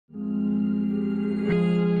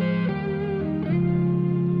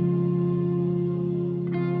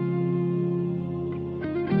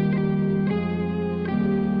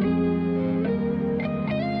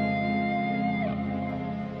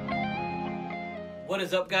What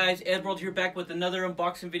is up, guys? Edworld here, back with another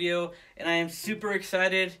unboxing video, and I am super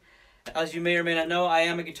excited. As you may or may not know, I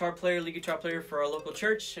am a guitar player, lead guitar player for our local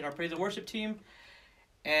church and our praise and worship team.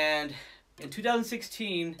 And in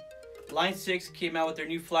 2016, Line 6 came out with their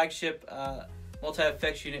new flagship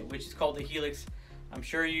multi-effects unit, which is called the Helix. I'm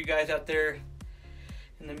sure you guys out there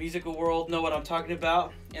in the musical world know what I'm talking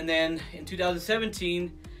about. And then in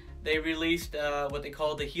 2017, they released what they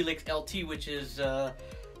call the Helix LT, which is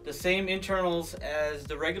the same internals as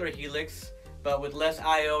the regular Helix, but with less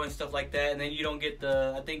I/O and stuff like that. And then you don't get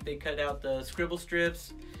the, I think they cut out the scribble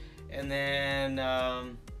strips, and then yeah,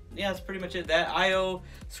 that's pretty much it. That I/O,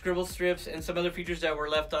 scribble strips, and some other features that were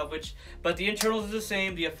left off, but the internals is the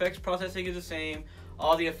same, the effects processing is the same,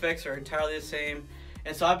 all the effects are entirely the same.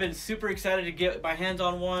 And so I've been super excited to get my hands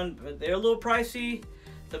on one, but they're a little pricey.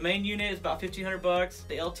 The main unit is about $1,500.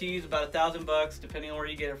 The LT is about $1,000, depending on where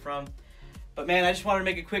you get it from. But man, I just wanted to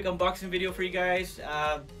make a quick unboxing video for you guys.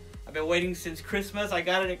 I've been waiting since Christmas. I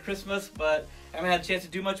got it at Christmas, but I haven't had a chance to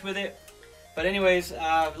do much with it. But anyways,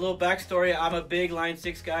 a little backstory. I'm a big Line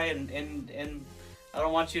 6 guy, and I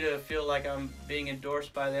don't want you to feel like I'm being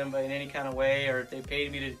endorsed by them in any kind of way, or if they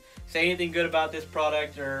paid me to say anything good about this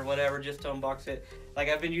product or whatever, just to unbox it. Like,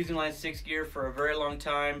 I've been using Line 6 gear for a very long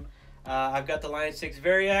time. I've got the Line 6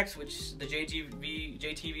 Variax, which is the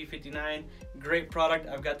JTV59, great product.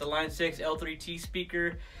 I've got the Line 6 L3T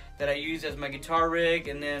speaker that I use as my guitar rig,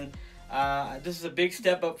 and then this is a big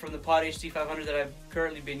step up from the Pod HT500 that I've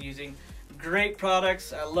currently been using. Great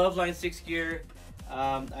products. I love Line 6 gear.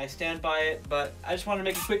 I stand by it, but I just wanted to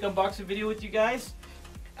make a quick unboxing video with you guys.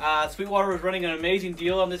 Sweetwater was running an amazing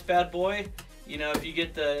deal on this bad boy. You know, if you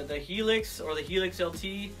get the Helix or the Helix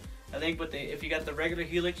LT, I think if you got the regular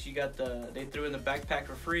Helix, they threw in the backpack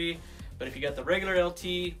for free. But if you got the regular LT,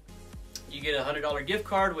 you get a $100 gift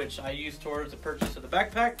card, which I use towards the purchase of the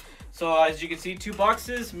backpack. So as you can see, 2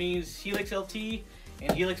 boxes means Helix LT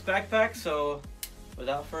and Helix backpack. So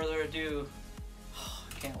without further ado,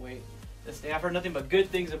 I can't wait this day. I've heard nothing but good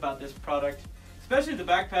things about this product, especially the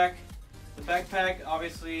backpack. The backpack,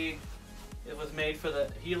 obviously, it was made for the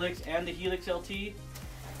Helix and the Helix LT,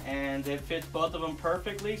 and it fits both of them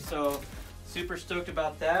perfectly, so super stoked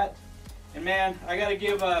about that. And man, I gotta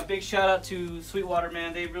give a big shout out to Sweetwater,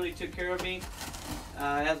 man. They really took care of me.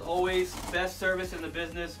 As always, best service in the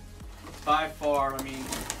business by far. I mean,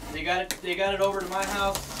 they got it over to my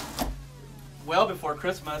house well before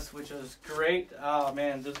Christmas, which was great. Oh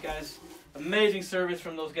man, those guys, amazing service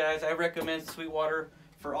from those guys. I recommend Sweetwater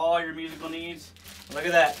for all your musical needs. Look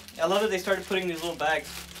at that. I love that they started putting these little bags.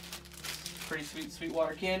 Pretty sweet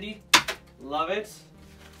Sweetwater candy. Love it.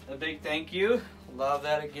 A big thank you. Love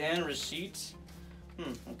that again. Receipts.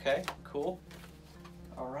 Okay, cool.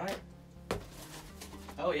 All right.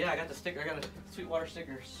 Oh yeah, I got the sticker. I got a Sweetwater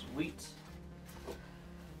sticker. Sweet.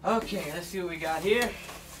 Okay, let's see what we got here.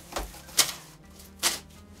 This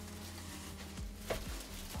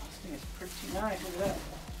thing is pretty nice. Look at that.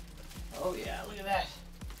 Oh yeah, look at that.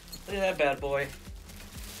 Look at that bad boy.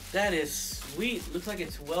 That is sweet. Looks like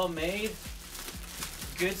it's well made.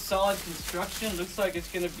 Good solid construction. Looks like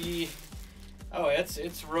it's gonna be, oh,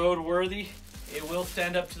 it's road worthy. It will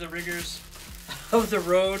stand up to the rigors of the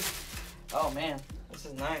road. Oh man, this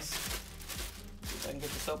is nice. See if I can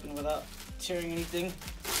get this open without tearing anything.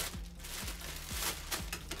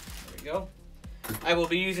 There we go. I will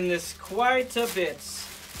be using this quite a bit.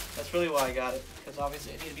 That's really why I got it, because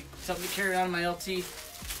obviously it needs to be something to carry around my LT,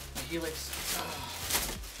 my Helix. Oh,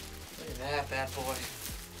 look at that bad boy.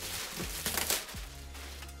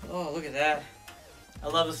 Oh, look at that. I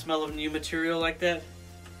love the smell of new material like that.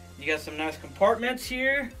 You got some nice compartments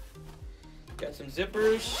here. Got some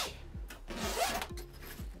zippers.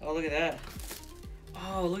 Oh, look at that.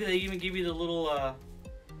 Oh, look at that. They even give you the little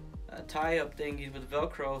tie-up thingies with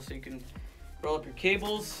Velcro so you can roll up your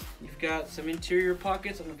cables. You've got some interior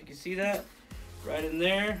pockets. I don't know if you can see that. Right in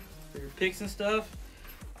there for your picks and stuff.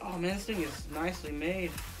 Oh man, this thing is nicely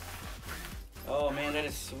made. Oh man, that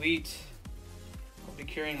is sweet. I'll be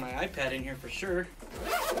carrying my iPad in here for sure.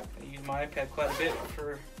 I use my iPad quite a bit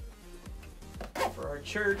for our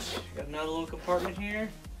church. Got another little compartment here.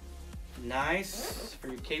 Nice for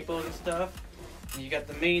your capos and stuff. And you got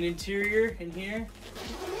the main interior in here.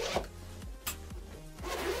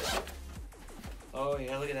 Oh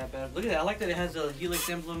yeah, look at that bad. Look at that. I like that it has a Helix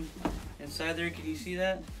emblem inside there. Can you see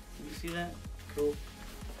that? Can you see that? Cool.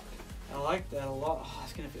 I like that a lot. Oh,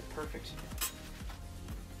 it's gonna fit perfect.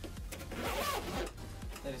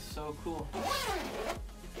 That is so cool.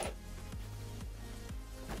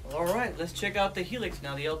 Well, all right, let's check out the Helix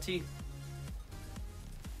now, the LT.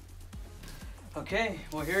 Okay,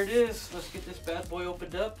 well here it is. Let's get this bad boy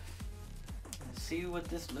opened up. Let's see what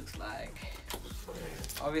this looks like.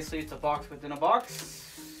 Obviously it's a box within a box,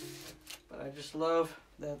 but I just love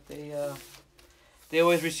that they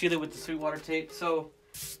always reseal it with the Sweetwater tape. So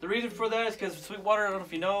the reason for that is because Sweetwater, I don't know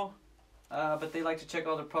if you know, but they like to check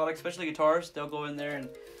all their products, especially guitars. They'll go in there and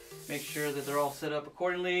make sure that they're all set up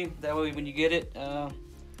accordingly. That way when you get it,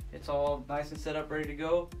 it's all nice and set up, ready to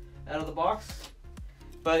go out of the box.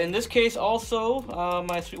 But in this case also,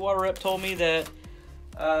 my Sweetwater rep told me that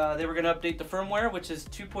they were going to update the firmware, which is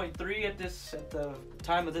 2.3 at the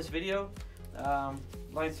time of this video.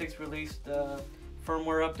 Line 6 released the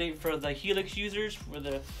firmware update for the Helix users,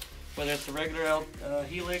 whether it's the regular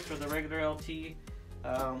Helix or the regular LT.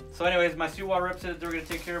 So anyways, my Sweetwater rep said they're going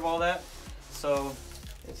to take care of all that. So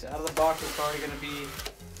it's out of the box. It's already going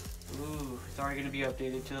to be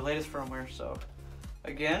updated to the latest firmware. So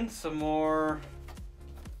again, some more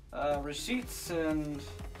receipts and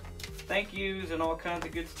thank yous and all kinds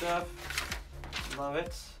of good stuff. Love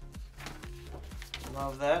it.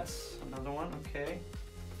 Love that. Another one. Okay.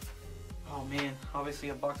 Oh man, obviously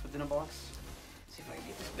a box within a box. Let's see if I can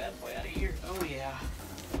get this bad boy out of here. Oh yeah.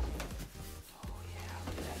 Oh yeah,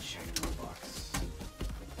 look at that shiny little box.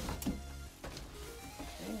 Okay,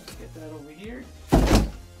 let's get that over here.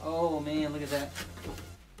 Oh man, look at that.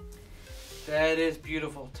 That is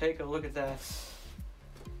beautiful. Take a look at that.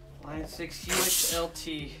 Line 6 Helix LT.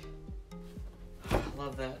 I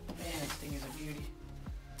love that. Man, this thing is a beauty.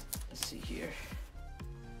 Let's see here.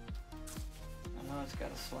 I know it's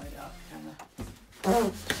got to slide out, kind of.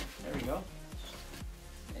 There we go.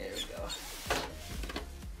 There we go.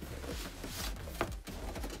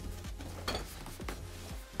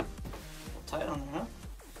 A little tight on there, huh?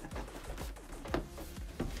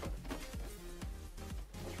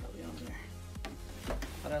 It's really on there.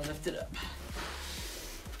 But I lift it up.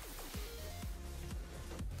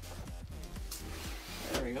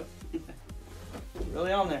 There we go.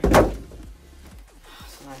 Really on there.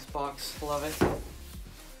 It's a nice box. Love it.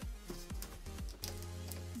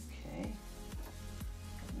 Okay.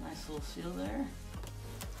 Nice little seal there.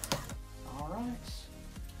 Alright.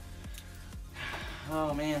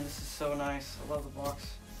 Oh man, this is so nice. I love the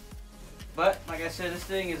box. But, like I said, this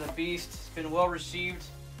thing is a beast. It's been well received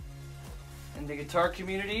in the guitar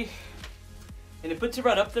community. And it puts it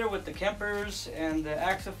right up there with the Kempers and the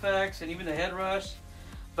Axe Effects and even the Head Rush.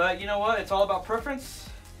 But you know what? It's all about preference.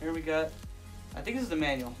 Here we got, I think this is the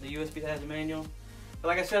manual, the USB that has the manual. But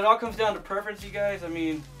like I said, it all comes down to preference, you guys. I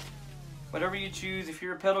mean, whatever you choose. If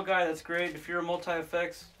you're a pedal guy, that's great. If you're a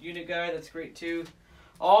multi-effects unit guy, that's great too.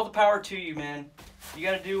 All the power to you, man. You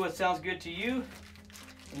got to do what sounds good to you,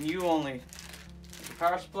 and you only. The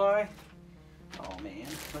power supply. Oh man,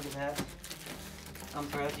 look at that. I'm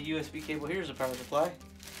sorry, that's a USB cable. Here's the power supply.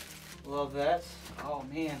 Love that. Oh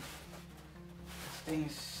man.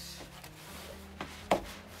 Things.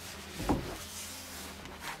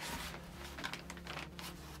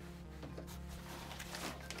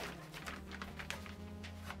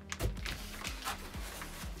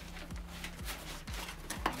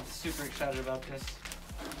 I'm super excited about this.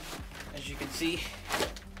 As you can see, it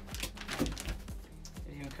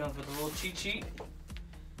even comes with a little cheat sheet.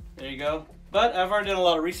 There you go. But I've already done a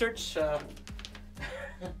lot of research.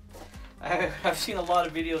 I've seen a lot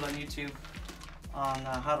of videos on YouTube on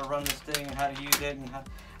how to run this thing and how to use it, and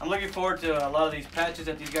I'm looking forward to a lot of these patches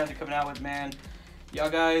that these guys are coming out with, man. Y'all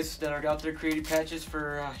guys that are out there creating patches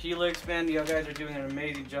for Helix, man, y'all guys are doing an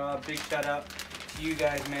amazing job. Big shout out to you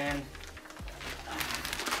guys, man.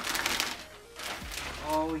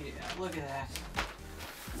 Oh yeah, look at that.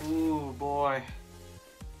 Ooh boy.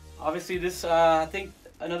 Obviously this, I think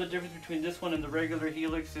another difference between this one and the regular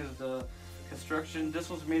Helix is the construction. This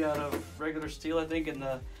one's made out of regular steel, I think, and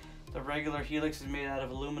the regular Helix is made out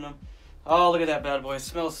of aluminum. Oh, look at that bad boy. It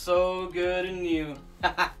smells so good and new.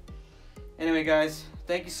 Anyway, guys,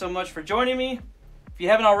 thank you so much for joining me. If you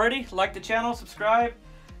haven't already, like the channel, subscribe,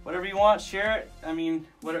 whatever you want, share it. I mean,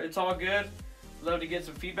 it's all good. Love to get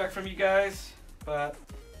some feedback from you guys. But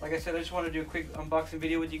like I said, I just want to do a quick unboxing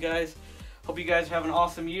video with you guys. Hope you guys have an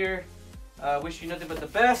awesome year. Wish you nothing but the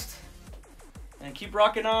best. And keep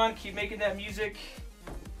rocking on. Keep making that music.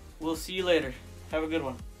 We'll see you later. Have a good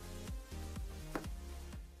one.